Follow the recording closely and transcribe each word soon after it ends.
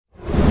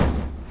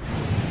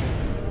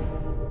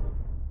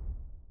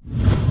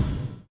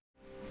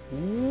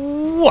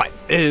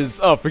Is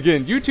up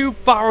again, YouTube?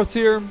 Fahros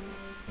here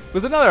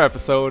with another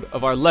episode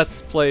of our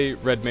Let's Play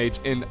Red Mage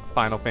in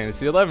Final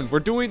Fantasy XI. We're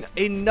doing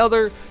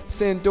another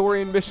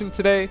Sandorian mission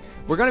today.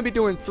 We're going to be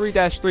doing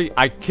 3-3.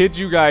 I kid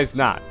you guys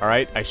not,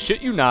 alright? I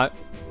shit you not.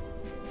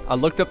 I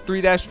looked up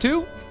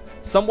 3-2.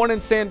 Someone in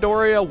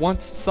Sandoria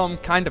wants some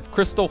kind of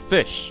crystal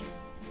fish.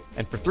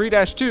 And for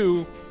 3-2,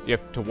 you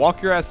have to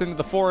walk your ass into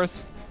the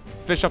forest,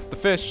 fish up the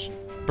fish,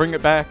 bring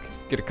it back,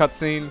 get a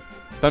cutscene,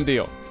 done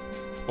deal.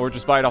 Or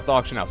just buy it off the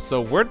auction house. So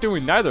we're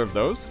doing neither of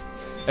those.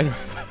 And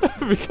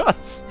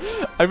because,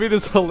 I mean,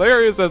 as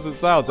hilarious as it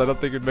sounds, I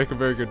don't think it'd make a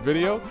very good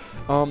video.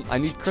 I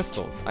need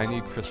crystals. I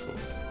need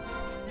crystals.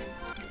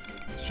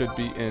 Should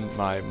be in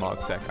my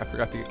mog sack. I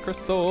forgot to get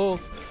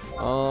crystals.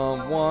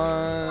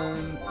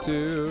 1,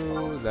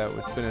 2. That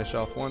would finish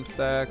off one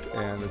stack.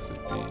 And this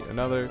would be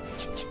another.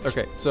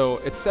 Okay, so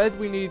it said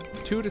we need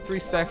 2 to 3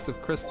 stacks of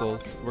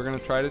crystals. We're going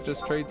to try to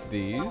just trade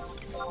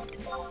these.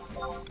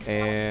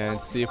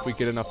 And see if we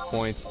get enough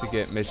points to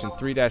get mission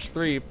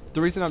 3-3. The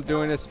reason I'm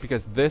doing this is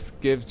because this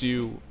gives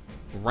you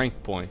rank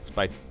points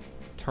by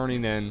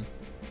turning in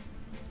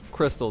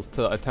crystals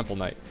to a temple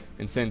knight.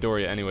 In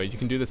Sandoria anyway, you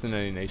can do this in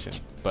any nation,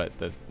 but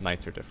the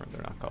knights are different.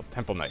 They're not called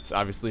temple knights,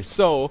 obviously.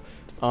 So,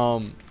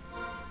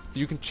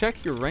 you can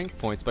check your rank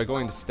points by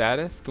going to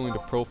status, going to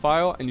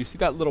profile, and you see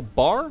that little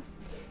bar?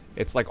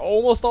 It's like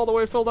almost all the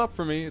way filled up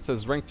for me. It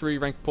says rank 3,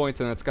 rank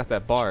points, and it's got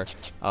that bar.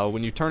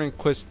 When you turn in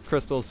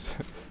crystals,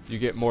 you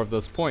get more of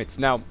those points.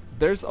 Now,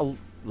 there's a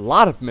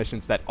lot of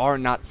missions that are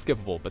not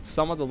skippable, but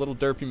some of the little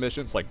derpy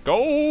missions, like,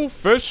 go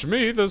fish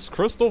me this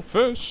crystal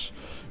fish,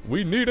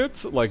 we need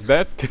it, like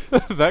that,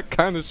 that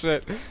kind of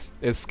shit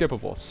is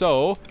skippable.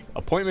 So,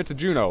 appointment to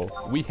Juno,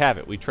 we have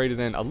it. We traded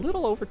in a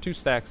little over 2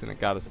 stacks, and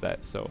it got us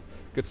that, so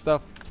good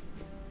stuff.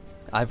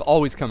 I've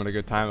always come at a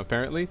good time,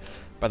 apparently.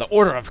 By the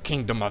order of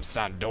Kingdom of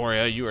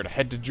Sandoria, you are to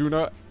head to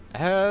Juno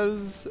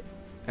as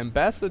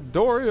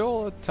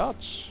ambassadorial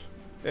touch.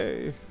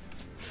 Hey.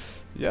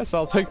 Yes,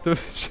 I'll take the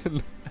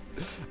mission.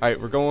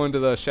 Alright, we're going to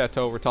the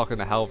chateau. We're talking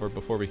to Halver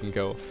before we can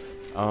go.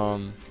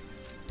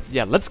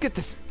 Yeah, let's get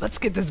this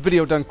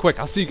video done quick.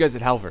 I'll see you guys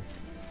at Halver.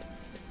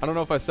 I don't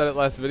know if I said it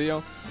last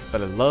video,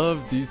 but I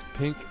love these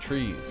pink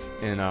trees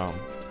in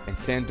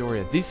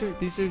Sandoria. These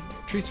are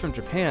trees from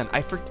Japan.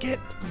 I forget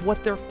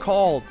what they're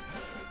called.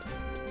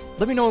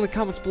 Let me know in the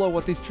comments below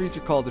what these trees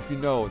are called if you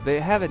know. They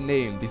have a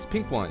name, these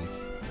pink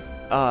ones.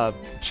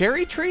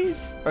 Cherry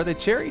trees? Are they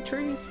cherry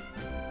trees?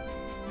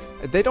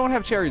 They don't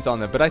have cherries on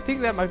them, but I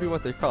think that might be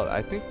what they're called.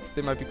 I think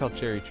they might be called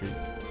cherry trees.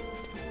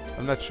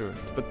 I'm not sure.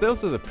 But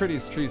those are the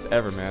prettiest trees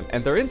ever, man.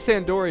 And they're in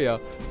Sandoria,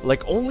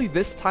 like, only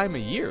this time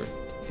of year.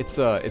 It's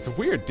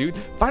weird, dude.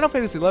 Final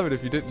Fantasy XI,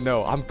 if you didn't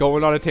know, I'm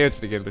going on a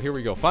tangent again, but here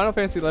we go. Final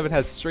Fantasy XI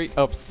has straight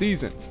up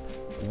seasons.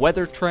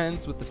 Weather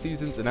trends with the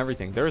seasons and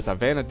everything. There is a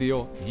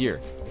Vanadil year.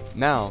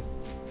 Now,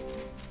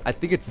 I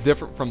think it's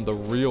different from the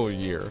real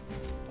year.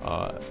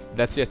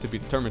 That's yet to be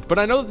determined. But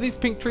I know that these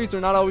pink trees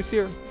are not always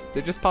here.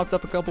 They just popped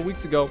up a couple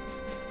weeks ago.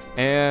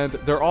 And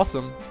they're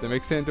awesome. They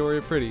make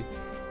Sandoria pretty.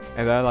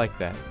 And I like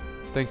that.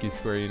 Thank you,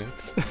 Square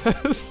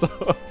Enix.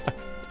 So,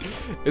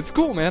 it's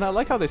cool, man. I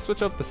like how they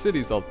switch up the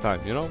cities all the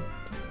time, you know?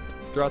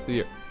 Throughout the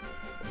year.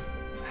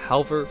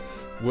 Halver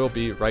will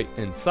be right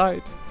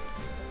inside.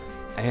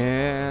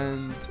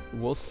 And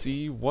we'll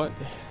see what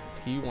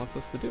he wants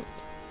us to do.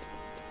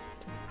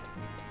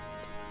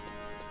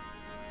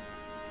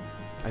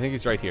 I think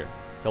he's right here.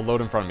 He'll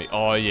load in front of me.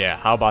 Oh yeah,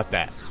 how about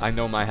that? I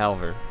know my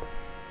Halver.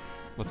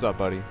 What's up,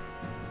 buddy?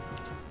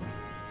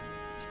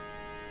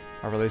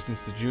 Our relations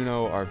to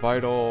Juno are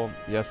vital.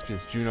 Yes,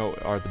 because Juno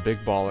are the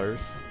big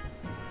ballers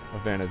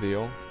of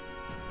Vanadil.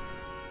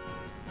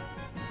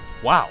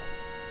 Wow.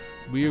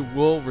 We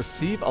will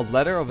receive a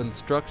letter of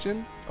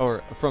instruction,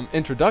 or from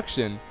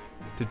introduction,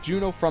 to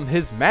Juno from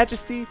His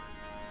Majesty,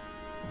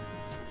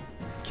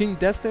 King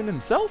Destin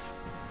himself?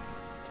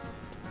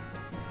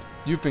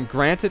 You've been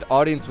granted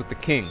audience with the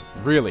king.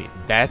 Really,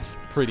 that's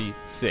pretty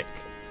sick.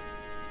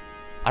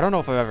 I don't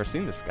know if I've ever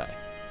seen this guy.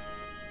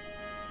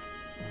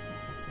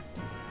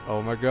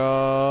 Oh my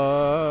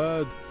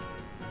god.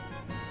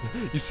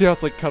 You see how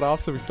it's like cut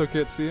off so we still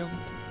can't see him?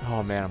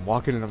 Oh man, I'm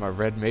walking into my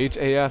red mage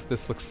AF.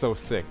 This looks so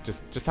sick.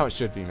 Just how it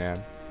should be,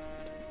 man.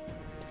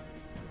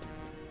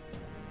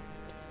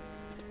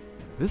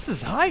 This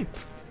is hype.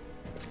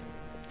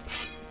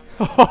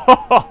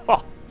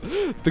 The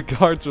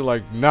guards are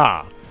like,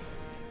 nah.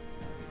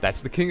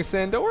 That's the King of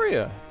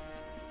Sandoria.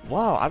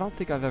 Wow, I don't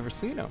think I've ever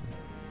seen him.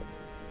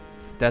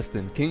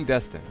 Destin, King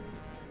Destin.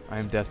 I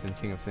am Destin,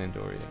 King of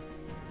Sandoria.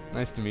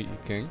 Nice to meet you,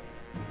 King.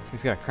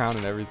 He's got a crown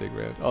and everything,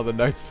 man. Oh, the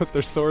knights put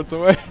their swords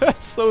away.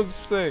 That's so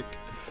sick.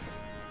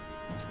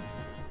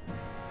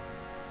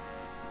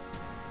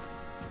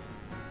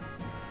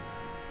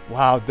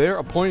 Wow, they're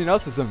appointing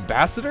us as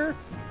ambassador?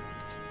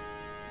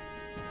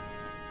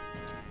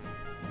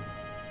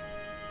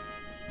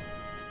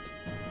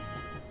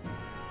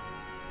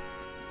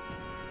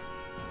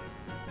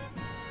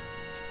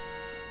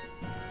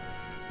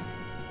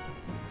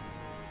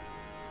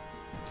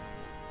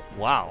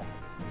 Wow.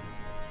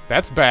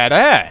 That's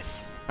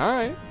badass.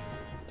 Alright.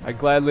 I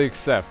gladly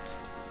accept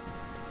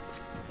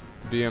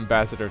to be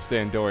ambassador of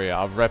Sandoria.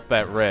 I'll rep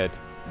that red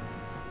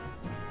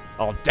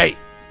all day.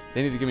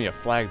 They need to give me a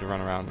flag to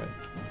run around with.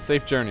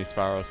 Safe journeys,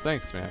 Fahros.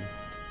 Thanks, man.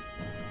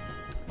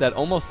 That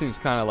almost seems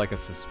kind of like a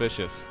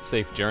suspicious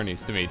safe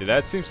journeys to me. Did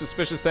that seem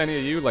suspicious to any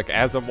of you? Like,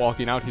 as I'm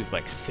walking out, he's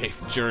like, safe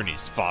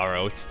journeys,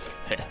 Fahros.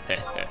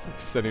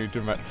 sending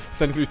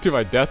me to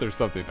my death or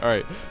something.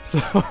 Alright, so,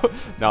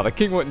 now the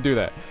king wouldn't do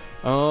that.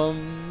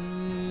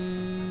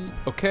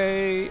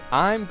 Okay,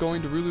 I'm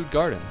going to Rulude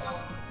Gardens.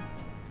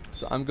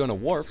 So I'm going to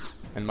warp,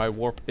 and my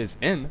warp is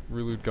in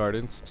Rulude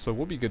Gardens, so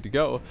we'll be good to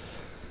go.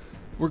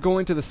 We're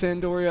going to the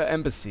Sandoria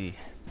Embassy,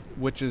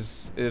 which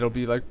is, it'll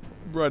be like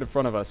right in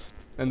front of us.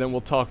 And then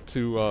we'll talk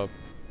to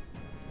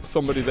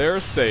somebody there,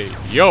 say,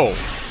 yo,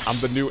 I'm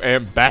the new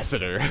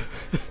ambassador.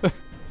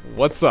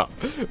 What's up?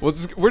 We're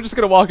just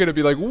going to walk in and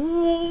be like,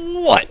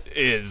 what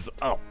is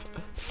up?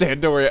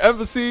 Sandoria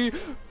Embassy,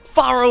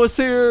 Fahros is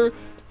here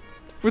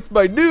with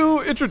my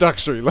new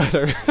introductory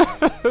letter.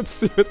 Let's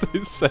see what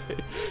they say.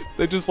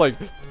 They just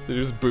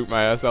boot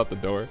my ass out the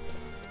door.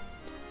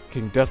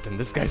 King Dustin,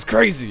 this guy's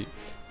crazy.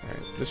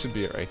 Alright, this should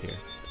be it right here.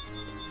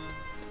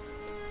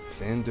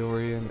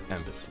 Sandorian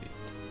Embassy.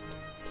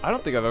 I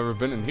don't think I've ever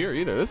been in here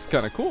either. This is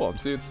kind of cool. I'm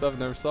seeing stuff I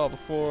never saw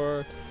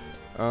before.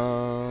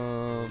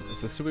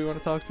 Is this who we want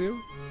to talk to?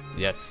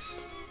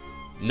 Yes.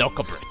 No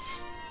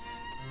Cabrits.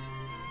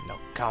 No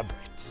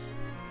Cabrits.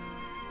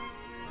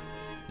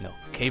 No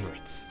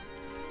Cabrits.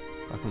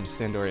 Welcome to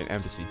Sandorian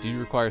Embassy. Do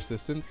you require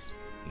assistance?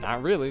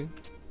 Not really.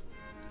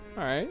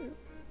 Alright.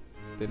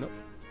 They know.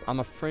 I'm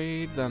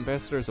afraid the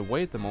ambassador is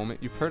away at the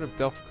moment. You've heard of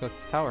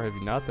Delphicut's Tower, have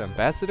you not? The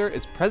ambassador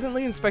is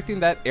presently inspecting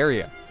that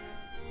area.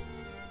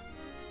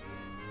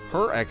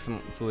 Her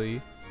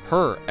Excellency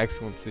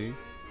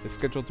is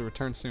scheduled to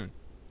return soon.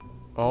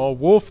 Oh,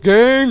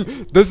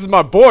 Wolfgang! This is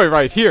my boy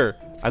right here.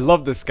 I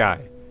love this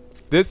guy.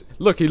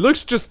 Look, he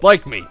looks just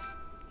like me.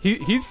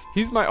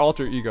 He's my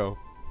alter ego.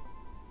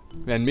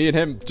 And me and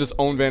him just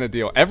own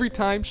Vanadil. Every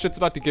time shit's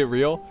about to get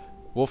real,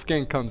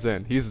 Wolfgang comes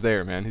in. He's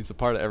there, man. He's a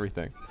part of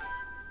everything.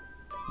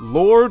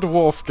 Lord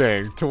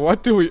Wolfgang, to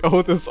what do we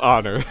owe this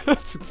honor?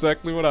 That's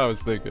exactly what I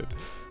was thinking.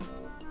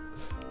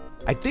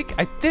 I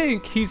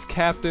think he's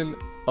captain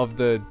of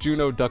the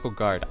Juno Duckle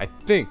Guard. I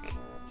think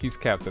he's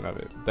captain of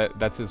it.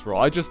 That's his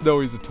role. I just know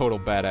he's a total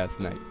badass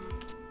knight.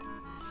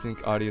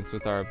 Sync audience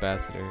with our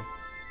ambassador.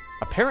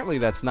 Apparently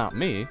that's not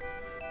me.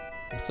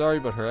 I'm sorry,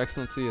 but Her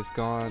Excellency has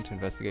gone to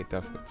investigate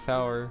Delphicut's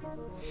Tower.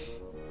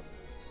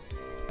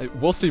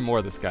 We'll see more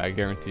of this guy, I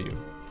guarantee you.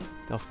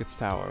 Delphicut's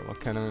Tower. What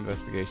kind of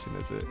investigation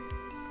is it?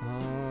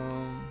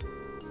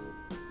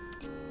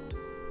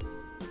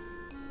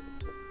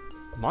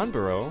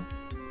 Monborough?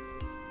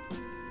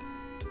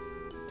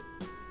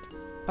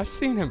 I've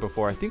seen him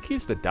before. I think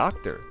he's the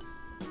doctor.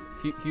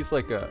 He's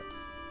like a...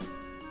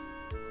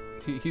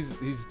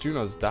 He's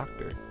Juno's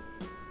doctor.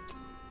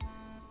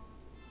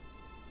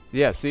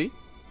 Yeah, see?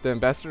 The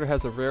ambassador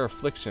has a rare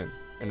affliction,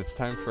 and it's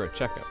time for a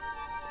checkup.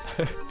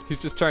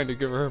 He's just trying to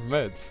give her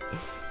meds.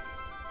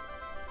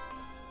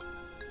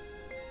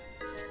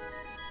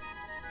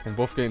 And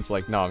Wolfgang's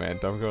like, nah man,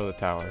 don't go to the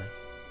tower.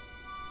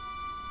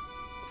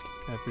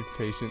 Every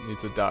patient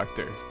needs a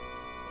doctor.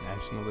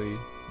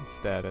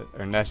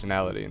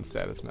 Nationality and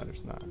status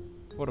matters not.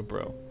 What a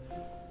bro.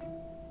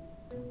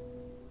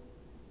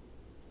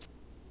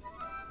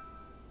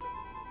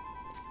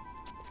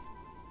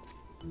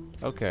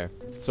 Okay,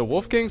 so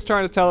Wolfgang's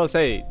trying to tell us,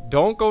 hey,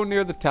 don't go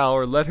near the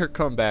tower, let her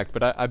come back,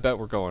 but I bet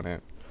we're going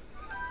in.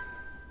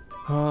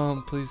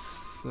 Please,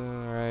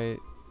 alright.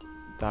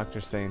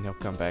 Doctor's saying he'll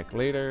come back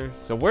later.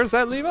 So where's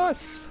that leave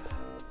us?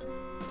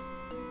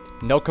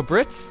 No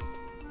Cabrits?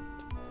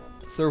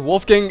 Sir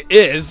Wolfgang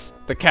is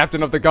the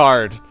captain of the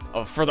guard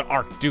for the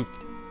Archduke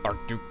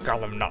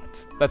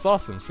Galimnot. That's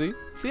awesome, see?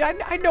 See,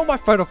 I know my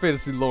Final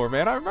Fantasy lore,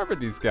 man. I remember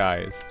these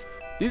guys.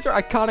 These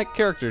are iconic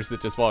characters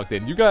that just walked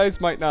in. You guys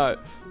might not,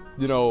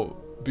 you know,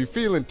 be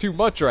feeling too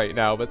much right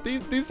now, but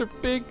these are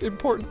big,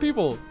 important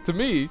people to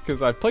me,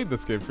 because I've played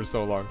this game for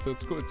so long, so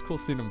it's cool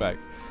seeing them back.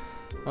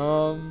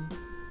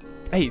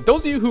 Hey,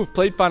 those of you who have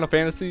played Final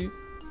Fantasy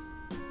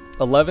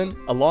 11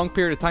 a long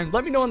period of time,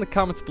 let me know in the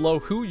comments below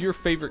who your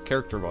favorite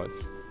character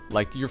was.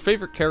 Like, your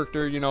favorite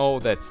character, you know,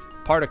 that's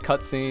part of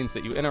cutscenes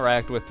that you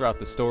interact with throughout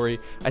the story.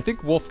 I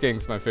think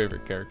Wolfgang's my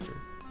favorite character.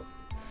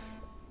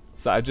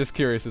 So I'm just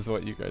curious as to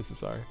what you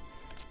guys' are.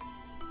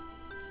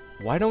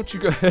 Why don't you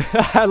go?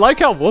 I like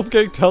how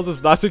Wolfgang tells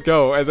us not to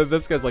go, and then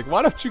this guy's like,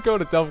 why don't you go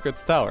to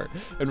Delphicut's Tower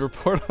and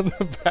report on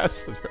the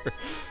ambassador?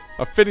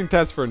 A fitting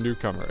test for a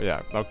newcomer.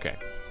 Yeah, okay.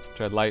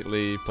 Tread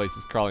lightly,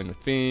 places crawling with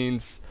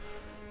fiends.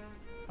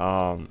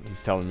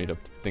 He's telling me to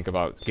think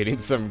about getting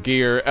some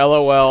gear.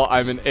 LOL,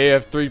 I'm an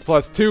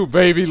AF3+2,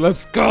 baby,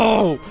 let's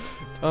go!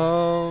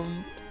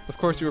 Of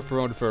course you were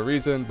promoted for a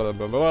reason, blah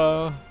blah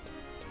blah.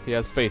 He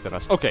has faith in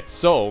us. Okay,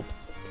 so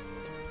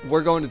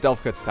we're going to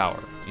Delphicut's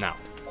Tower now.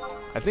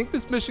 I think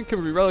this mission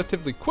can be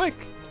relatively quick.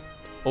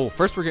 Oh,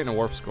 first we're getting a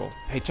warp scroll.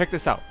 Hey, check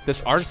this out.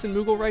 This artisan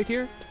Moogle right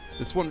here,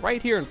 this one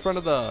right here in front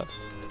of the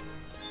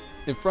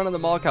in front of the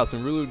Mog House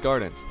in Rulude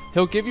Gardens.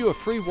 He'll give you a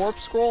free warp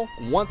scroll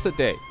once a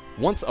day.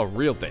 Once a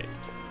real day.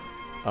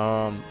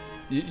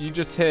 You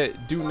just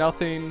hit do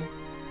nothing,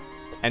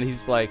 and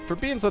he's like, for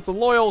being such a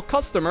loyal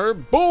customer,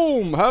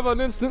 boom, have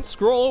an instant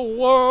scroll of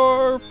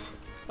warp.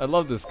 I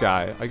love this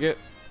guy. I get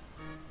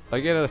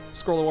a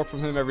scroll of warp from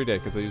him every day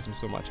because I use him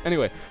so much.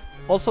 Anyway,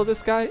 also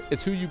this guy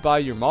is who you buy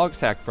your Mog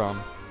Sack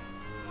from.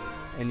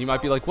 And you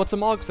might be like, what's a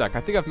Mog Sack?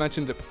 I think I've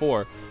mentioned it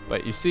before,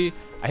 but you see,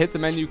 I hit the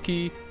menu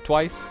key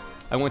twice.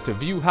 I went to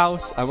View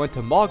House. I went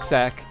to Mog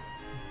Sack.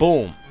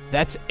 Boom.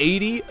 That's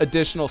 80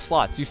 additional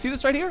slots. You see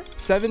this right here?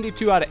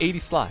 72 out of 80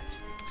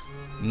 slots.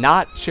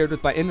 Not shared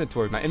with my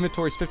inventory. My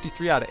inventory is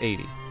 53 out of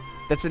 80.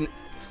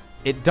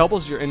 It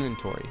doubles your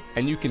inventory.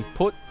 And you can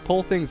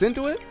pull things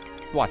into it.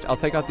 Watch, I'll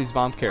take out these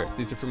bomb carrots.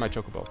 These are for my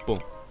chocobo. Boom.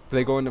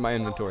 They go into my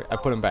inventory. I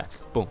put them back.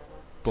 Boom.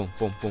 Boom,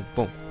 boom, boom,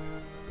 boom.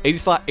 80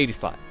 slot, 80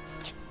 slot.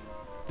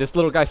 This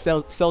little guy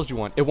sells you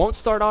one. It won't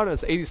start out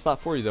as 80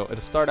 slot for you though.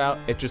 It'll start out,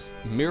 it just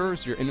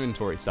mirrors your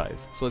inventory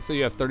size. So let's say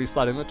you have 30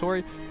 slot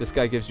inventory. This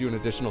guy gives you an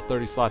additional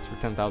 30 slots for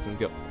 10,000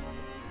 gil.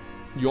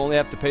 You only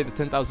have to pay the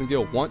 10,000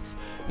 gil once.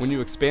 When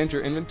you expand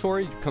your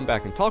inventory, you come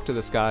back and talk to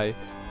this guy,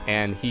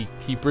 and he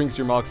brings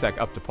your Mog Sack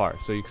up to par.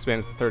 So you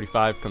expand it to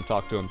 35, come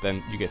talk to him,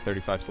 then you get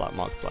 35 slot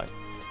Mog Sack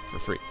for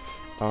free.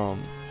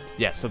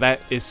 Yeah, so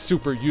that is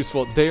super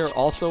useful. They are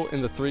also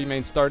in the 3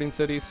 main starting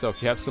cities, so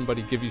if you have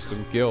somebody give you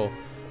some gil,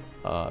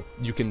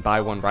 you can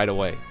buy one right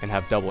away and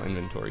have double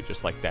inventory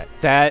just like that.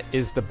 That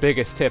is the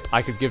biggest tip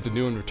I could give to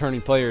new and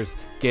returning players.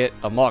 Get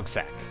a Mog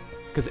Sack.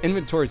 Because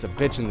inventory is a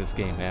bitch in this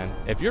game, man.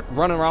 If you're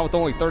running around with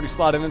only 30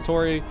 slot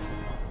inventory,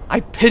 I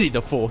pity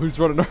the fool who's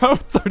running around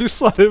with 30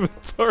 slot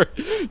inventory.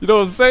 You know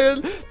what I'm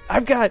saying?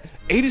 I've got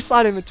 80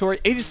 slot inventory,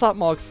 80 slot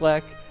Mog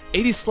Sack,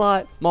 80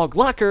 slot Mog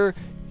Locker,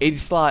 80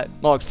 slot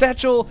Mog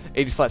Satchel,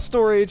 80 slot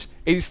storage,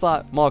 80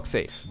 slot Mog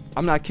Safe.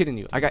 I'm not kidding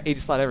you. I got 80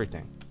 slot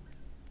everything.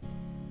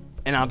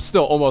 And I'm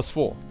still almost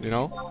full, you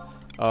know?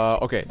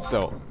 Okay,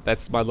 so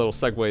that's my little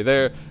segue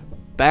there.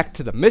 Back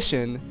to the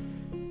mission.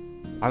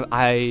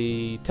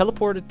 I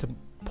teleported to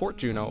Port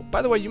Juno.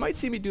 By the way, you might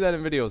see me do that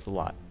in videos a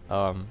lot.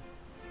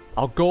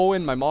 I'll go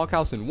in my Mog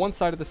House in one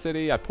side of the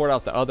city, I port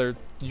out the other.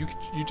 You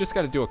just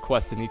got to do a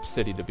quest in each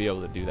city to be able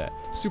to do that.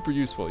 Super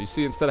useful. You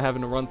see, instead of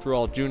having to run through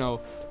all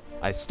Juno,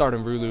 I start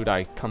in Rulude,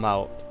 I come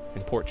out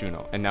in Port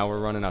Juno, and now we're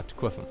running out to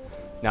Quiffum.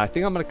 Now I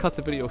think I'm going to cut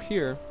the video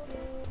here,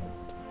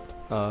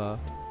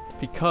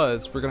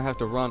 because we're going to have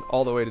to run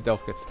all the way to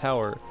Delphicut's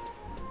Tower.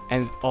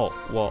 And, oh,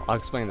 well, I'll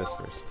explain this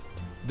first.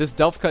 This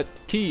Delphicut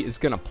key is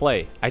going to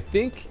play. I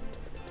think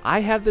I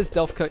have this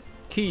Delphicut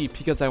key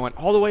because I went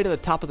all the way to the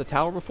top of the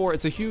tower before.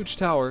 It's a huge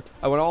tower.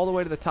 I went all the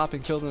way to the top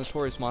and killed a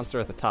notorious monster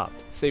at the top.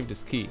 Saved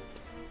his key.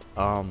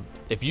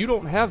 If you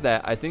don't have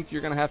that, I think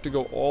you're going to have to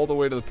go all the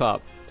way to the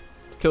top,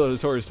 kill a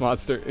notorious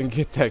monster, and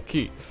get that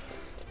key.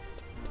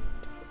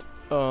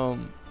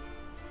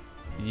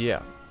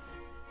 Yeah.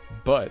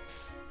 But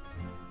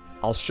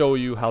I'll show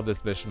you how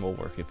this mission will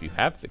work if you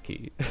have the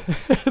key.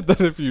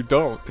 Then if you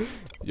don't,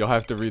 you'll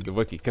have to read the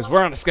wiki, because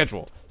we're on a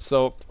schedule.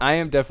 So I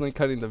am definitely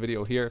cutting the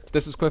video here.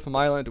 This is Quiffum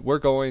Island. We're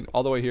going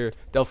all the way here.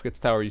 Delphicut's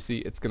Tower, you see,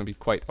 it's going to be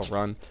quite a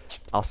run.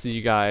 I'll see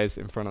you guys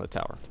in front of the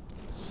tower.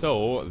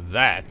 So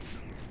that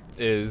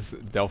is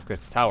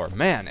Delphicut's Tower.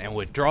 Man, and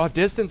with draw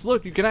distance,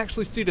 look, you can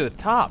actually see to the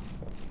top.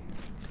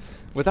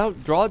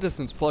 Without draw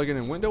distance plug-in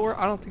and windower,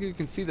 I don't think you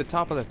can see the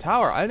top of the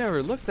tower. I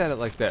never looked at it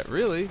like that,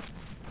 really.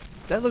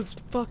 That looks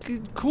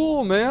fucking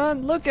cool,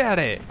 man. Look at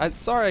it.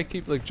 Sorry I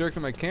keep like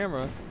jerking my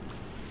camera.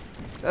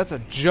 That's a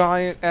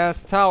giant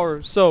ass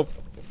tower. So,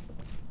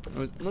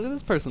 look at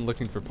this person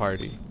looking for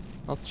party.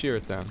 I'll cheer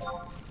at them.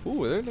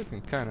 Ooh, they're looking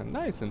kind of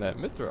nice in that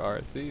Mithra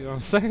RC, you know what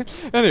I'm saying?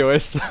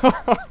 Anyways,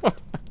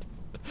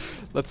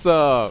 let's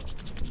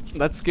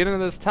get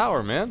into this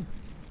tower, man.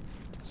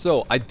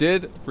 So, I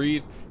did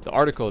read the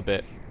article a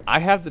bit. I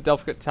have the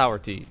Delphicut Tower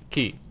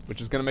key,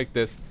 which is going to make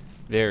this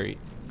very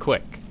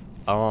quick.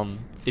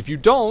 If you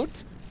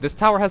don't, this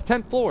tower has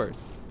 10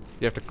 floors.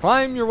 You have to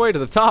climb your way to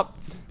the top,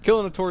 kill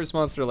a notorious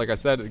monster, like I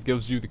said, it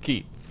gives you the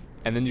key.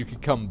 And then you can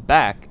come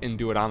back and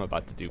do what I'm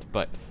about to do.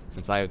 But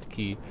since I have the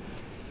key,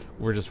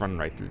 we're just running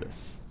right through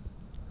this.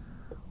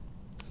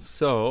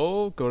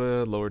 So, go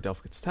to Lower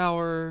Delphicut's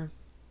Tower.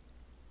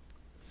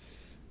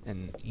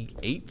 And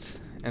E8,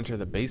 enter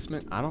the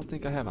basement. I don't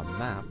think I have a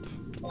map.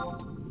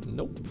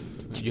 Nope.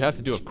 You have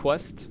to do a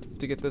quest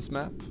to get this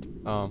map.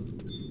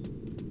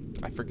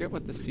 I forget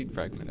what the seed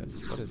fragment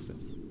is. What is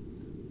this?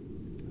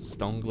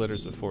 Stone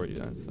glitters before you.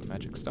 That's a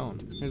magic stone.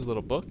 Here's a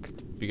little book.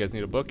 If you guys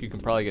need a book, you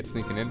can probably get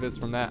sneaking invis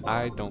from that.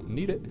 I don't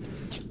need it.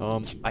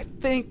 I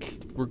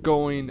think we're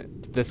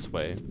going this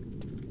way.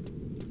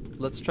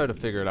 Let's try to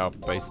figure it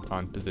out based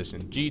on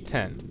position.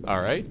 G10.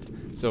 Alright.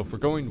 So if we're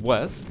going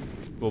west,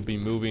 we'll be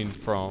moving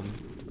from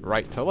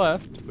right to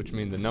left, which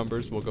means the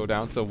numbers will go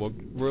down. So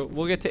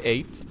we'll get to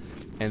 8.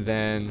 And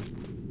then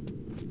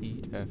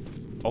E, F.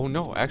 Oh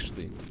no,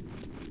 actually.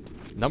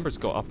 Numbers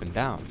go up and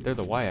down. They're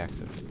the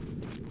y-axis.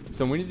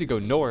 So we need to go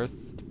north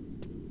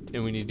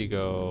And we need to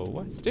go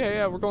west.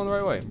 Yeah, we're going the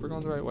right way. We're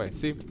going the right way.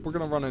 See, we're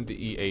going to run into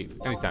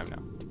E8 anytime now.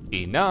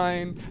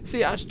 E9.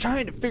 See, I was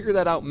trying to figure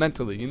that out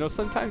mentally. You know,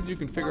 sometimes you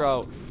can figure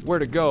out where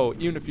to go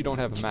even if you don't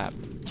have a map.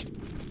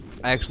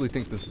 I actually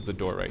think this is the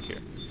door right here.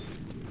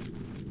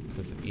 Is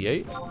this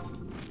E8?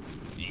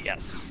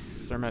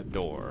 Yes. Cermet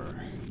door.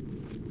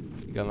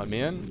 You gonna let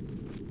me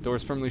in?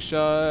 Door's firmly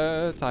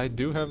shut. I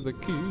do have the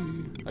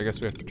key. I guess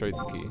we have to trade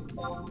the key.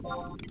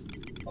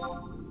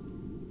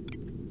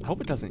 I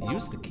hope it doesn't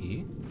use the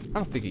key. I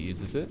don't think it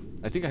uses it.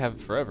 I think I have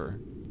it forever.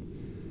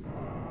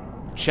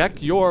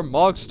 Check your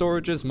Mog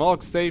storages,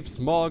 Mog safes,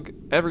 Mog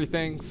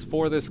everythings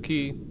for this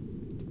key.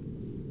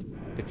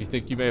 If you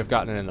think you may have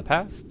gotten it in the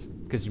past,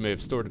 because you may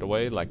have stored it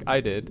away like I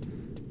did.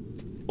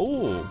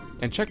 Oh,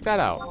 and check that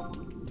out.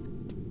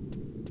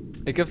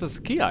 It gives us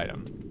a key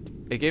item.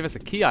 It gave us a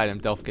key item,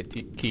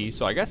 Delph key,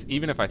 so I guess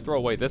even if I throw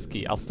away this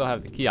key, I'll still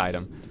have the key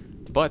item.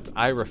 But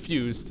I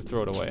refuse to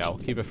throw it away. I'll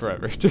keep it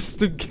forever,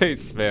 just in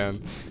case,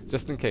 man.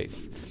 Just in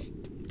case.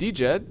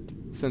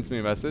 DJed sends me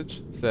a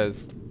message,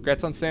 says,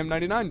 "Congrats on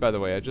Sam99, by the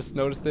way. I just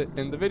noticed it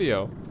in the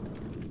video."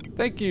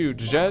 Thank you,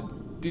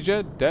 DJed.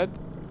 DJed, dead.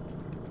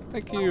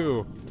 Thank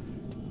you.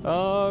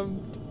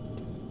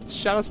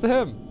 Shoutouts to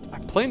him.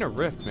 I'm playing a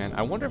Rift, man.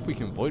 I wonder if we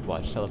can Void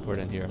Watch teleport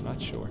in here. I'm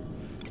not sure.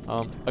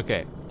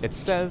 Okay. It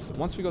says,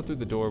 once we go through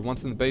the door,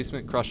 once in the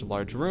basement, crush a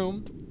large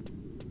room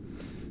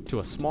to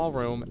a small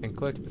room and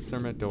click the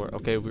Cermet door.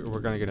 Okay, we're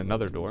gonna get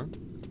another door.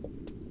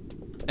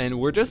 And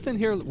we're just in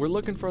here, we're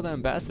looking for the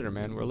ambassador,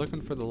 man. We're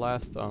looking for the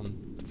last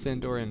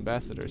Sandorian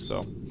ambassador.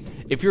 So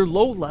if you're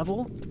low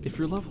level, if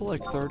you're level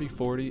like 30,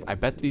 40, I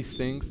bet these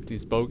things,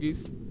 these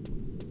bogeys,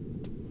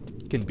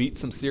 can beat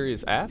some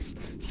serious ass.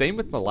 Same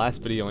with my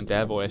last video on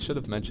Davo. I should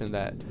have mentioned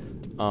that.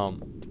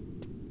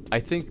 I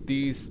think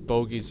these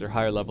bogeys are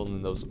higher level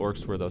than those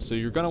orcs were though. So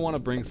you're gonna want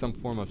to bring some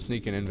form of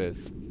sneak and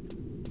invis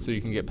so you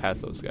can get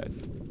past those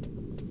guys.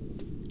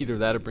 Either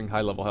that or bring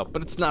high level help,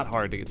 but it's not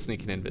hard to get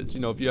sneak and invis.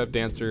 You know, if you have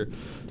dancer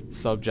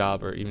sub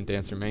job or even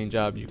dancer main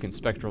job, you can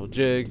spectral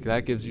jig,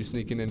 that gives you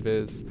sneak and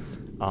invis.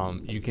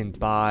 You can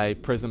buy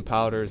prism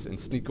powders and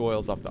sneak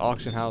oils off the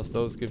auction house,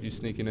 those give you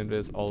sneak and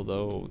invis,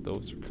 although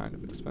those are kind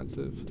of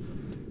expensive.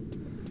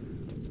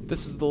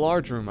 This is the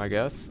large room, I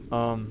guess.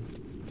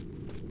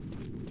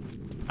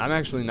 I'm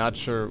actually not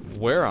sure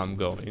where I'm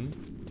going.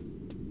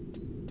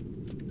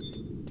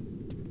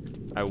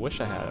 I wish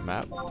I had a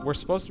map. We're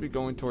supposed to be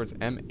going towards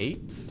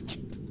M8,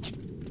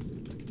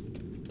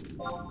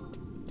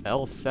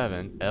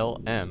 L7,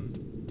 LM.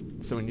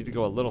 So we need to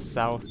go a little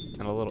south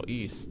and a little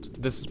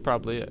east. This is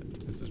probably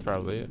it. This is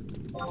probably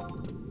it.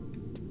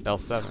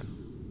 L7.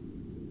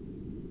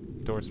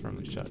 Door's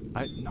firmly shut.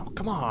 No,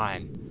 come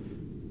on.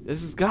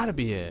 This has got to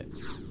be it.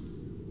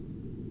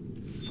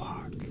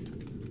 Fuck.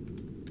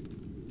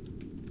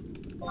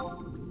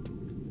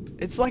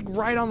 It's like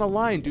right on the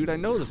line, dude. I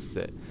know this is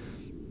it.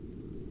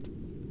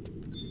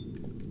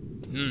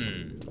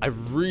 I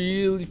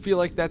really feel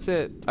like that's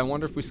it. I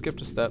wonder if we skipped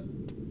a step.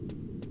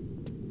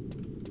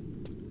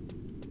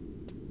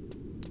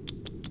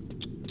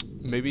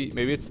 Maybe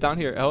it's down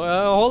here.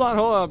 Hold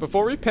on.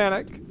 Before we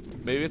panic,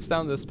 maybe it's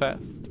down this path.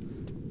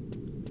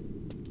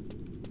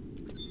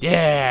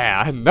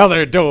 Yeah,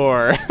 another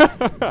door.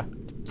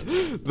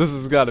 This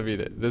has got to be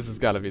the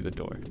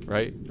door.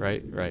 Right.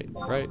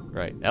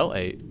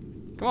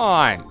 L8. Come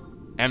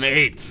on.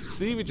 M8.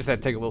 See, we just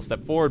had to take a little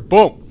step forward.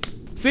 Boom.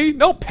 See,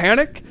 no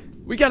panic.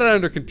 We got it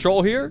under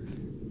control here.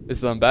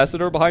 Is the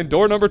ambassador behind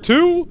door number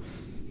 2?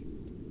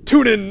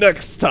 Tune in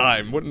next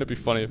time. Wouldn't it be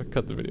funny if I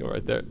cut the video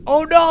right there?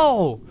 Oh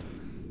no!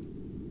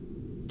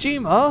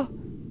 Jima?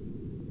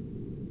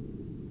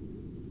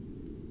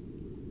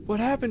 What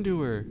happened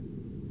to her?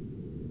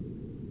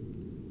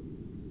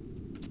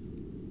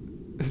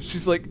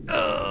 She's like,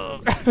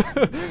 ugh.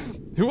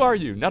 Who are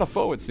you? Not a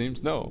foe, it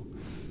seems. No.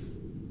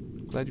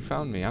 Glad you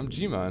found me. I'm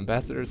Jima,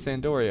 ambassador to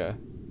Sandoria.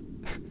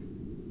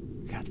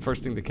 God, the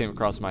first thing that came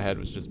across my head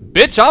was just,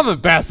 bitch, I'm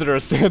ambassador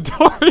of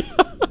Sandoria.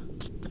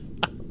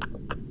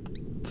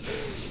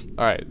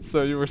 Alright,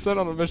 so you were sent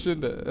on a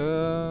mission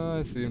to,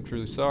 I see, I'm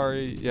truly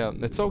sorry. Yeah,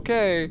 it's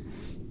okay.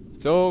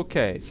 It's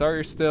okay.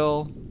 Sorry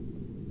still.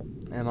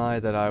 Am I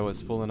that I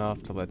was fool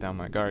enough to let down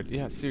my guard?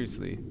 Yeah,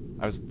 seriously.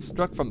 I was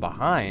struck from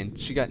behind.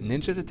 She got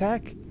ninja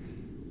attack?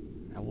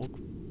 I woke...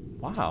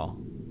 Wow.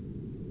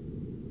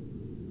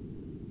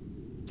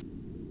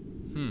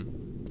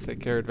 Take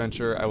care,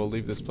 adventure. I will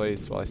leave this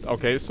place while I...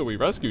 Okay, so we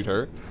rescued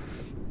her.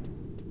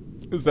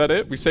 Is that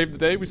it? We saved the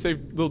day? We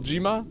saved little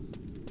Jima?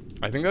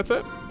 I think that's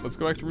it. Let's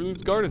go back to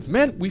Rulu's Gardens.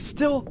 Man, we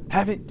still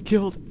haven't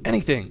killed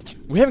anything.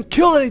 We haven't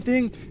killed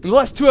anything in the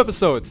last 2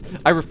 episodes.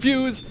 I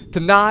refuse to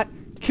not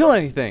kill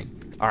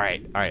anything.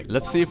 Alright.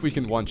 Let's see if we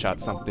can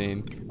one-shot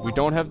something. We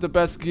don't have the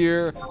best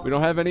gear. We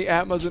don't have any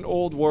Atmas in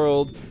Old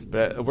World.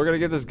 But we're going to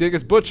get this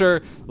Gigas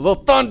Butcher. A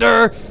little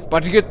thunder.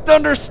 About to get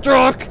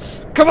thunderstruck.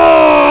 Come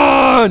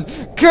on!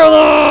 Kill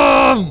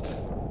him!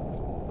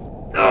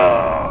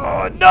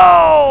 Oh,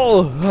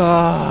 no!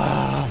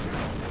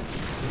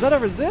 Is that a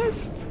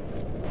resist?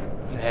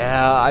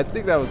 Yeah, I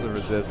think that was a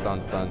resist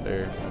on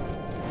thunder.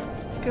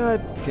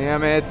 God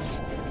damn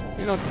it.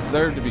 You don't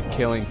deserve to be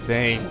killing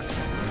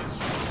things.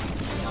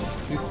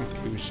 At least we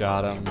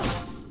two-shot him.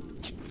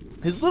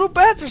 His little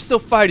bats are still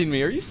fighting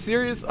me. Are you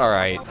serious?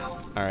 Alright.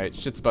 Alright,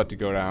 shit's about to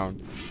go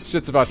down.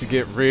 Shit's about to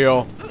get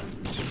real.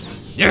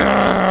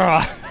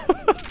 Yeah!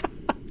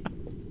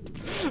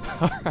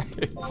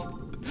 Alright.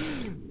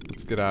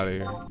 Let's get out of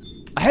here.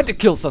 I had to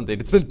kill something.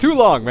 It's been too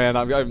long, man.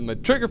 My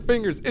trigger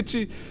finger's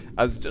itchy.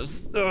 I was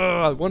just...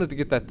 I wanted to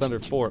get that Thunder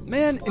 4.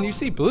 Man, and you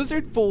see,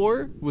 Blizzard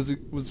 4 was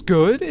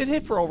good. It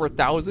hit for over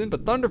 1,000,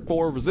 but Thunder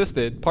 4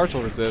 resisted.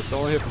 Partial resist.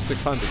 Only hit for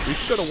 600. We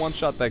should have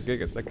one-shot that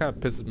Gigas. That kind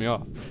of pisses me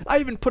off. I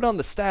even put on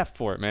the staff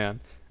for it, man.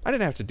 I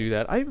didn't have to do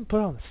that. I even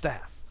put on the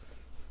staff.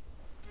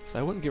 So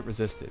I wouldn't get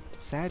resisted.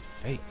 Sad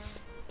face.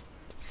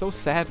 So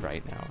sad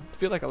right now. I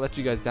feel like I let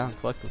you guys down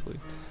collectively.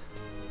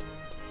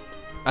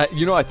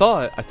 You know, I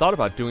thought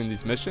about doing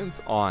these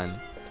missions on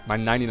my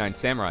 99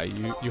 Samurai.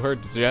 You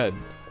heard Jed.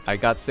 I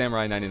got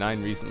Samurai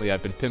 99 recently.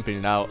 I've been pimping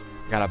it out.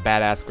 Got a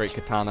badass great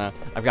katana.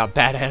 I've got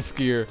badass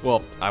gear.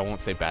 Well, I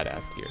won't say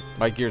badass gear.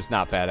 My gear's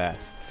not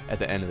badass at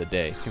the end of the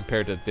day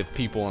compared to the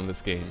people in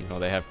this game. You know,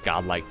 they have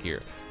godlike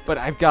gear. But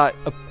I've got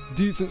a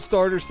decent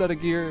starter set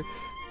of gear,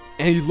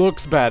 and he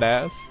looks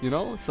badass, you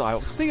know? So I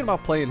was thinking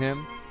about playing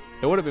him.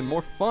 It would have been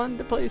more fun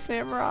to play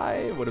Samurai.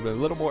 It would have been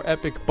a little more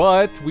epic,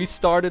 but we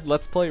started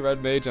Let's Play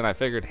Red Mage, and I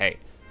figured, hey,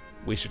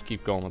 we should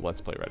keep going with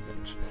Let's Play Red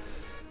Mage.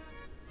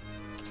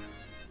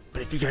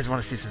 But if you guys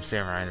want to see some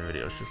Samurai in the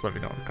videos, just let me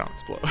know in the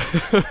comments below.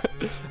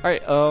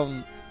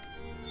 Alright,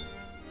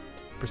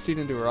 proceed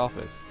into her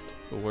office.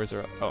 Well, where's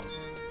her... Oh.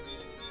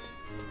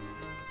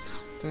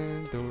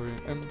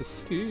 Sandorian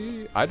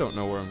Embassy. I don't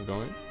know where I'm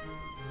going.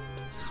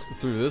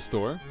 Through this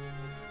door.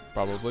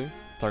 Probably.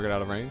 Target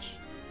out of range.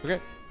 Okay.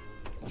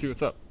 Let's see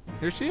what's up.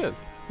 Here she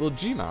is. Little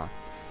Gma.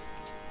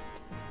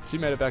 She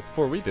made it back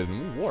before we did,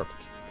 and we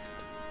warped.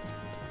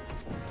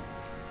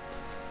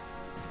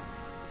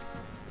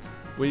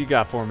 What you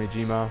got for me,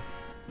 Gma?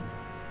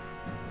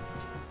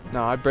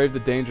 No, I brave the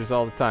dangers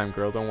all the time,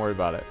 girl. Don't worry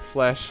about it.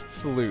 /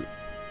 salute.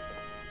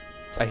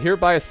 I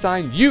hereby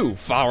assign you,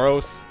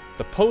 Fahros,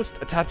 the post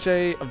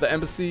attaché of the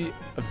Embassy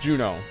of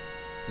Juno.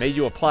 May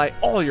you apply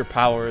all your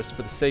powers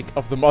for the sake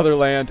of the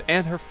motherland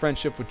and her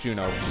friendship with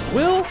Juno.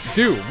 Will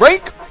do.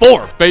 Rank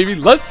 4, baby.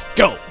 Let's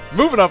go.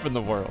 Moving up in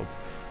the world.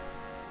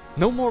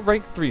 No more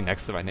rank 3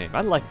 next to my name.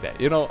 I like that.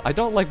 You know, I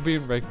don't like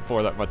being rank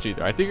 4 that much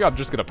either. I think I'm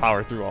just going to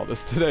power through all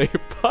this today.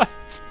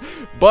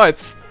 But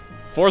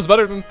 4 is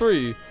better than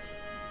 3.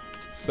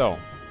 So,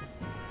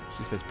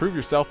 she says, prove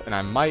yourself and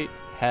I might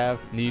have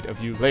need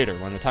of you later.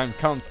 When the time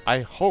comes, I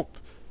hope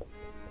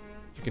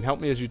you can help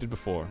me as you did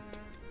before.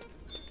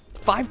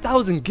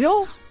 5,000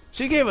 gil?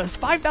 She gave us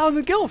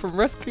 5,000 gil from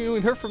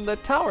rescuing her from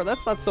that tower.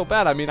 That's not so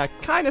bad. I mean, I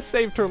kind of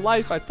saved her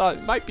life. I thought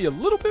it might be a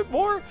little bit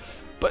more,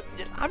 but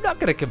I'm not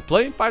going to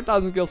complain.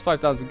 5,000 gil's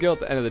 5,000 gil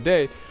at the end of the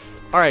day.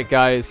 Alright,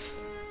 guys.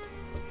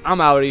 I'm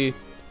outie.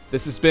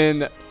 This has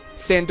been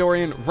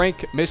Sandorian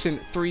Rank Mission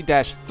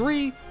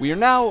 3-3. We are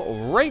now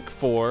Rank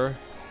 4.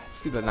 Let's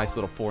see that nice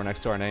little 4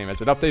 next to our name.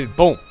 As it updated,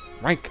 boom.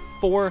 Rank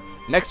 4.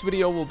 Next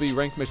video will be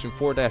Rank Mission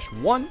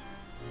 4-1.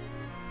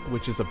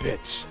 Which is a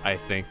bitch, I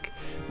think.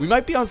 We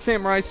might be on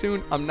Samurai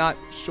soon. I'm not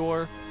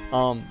sure.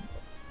 I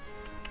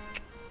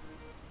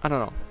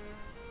don't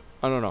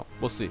know.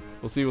 We'll see.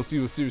 We'll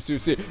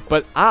see.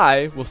 But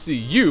I will see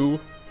you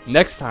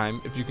next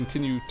time if you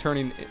continue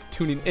tuning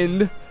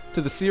in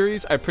to the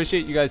series. I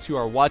appreciate you guys who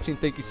are watching.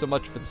 Thank you so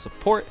much for the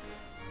support.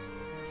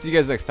 See you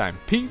guys next time.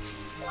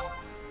 Peace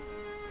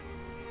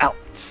out.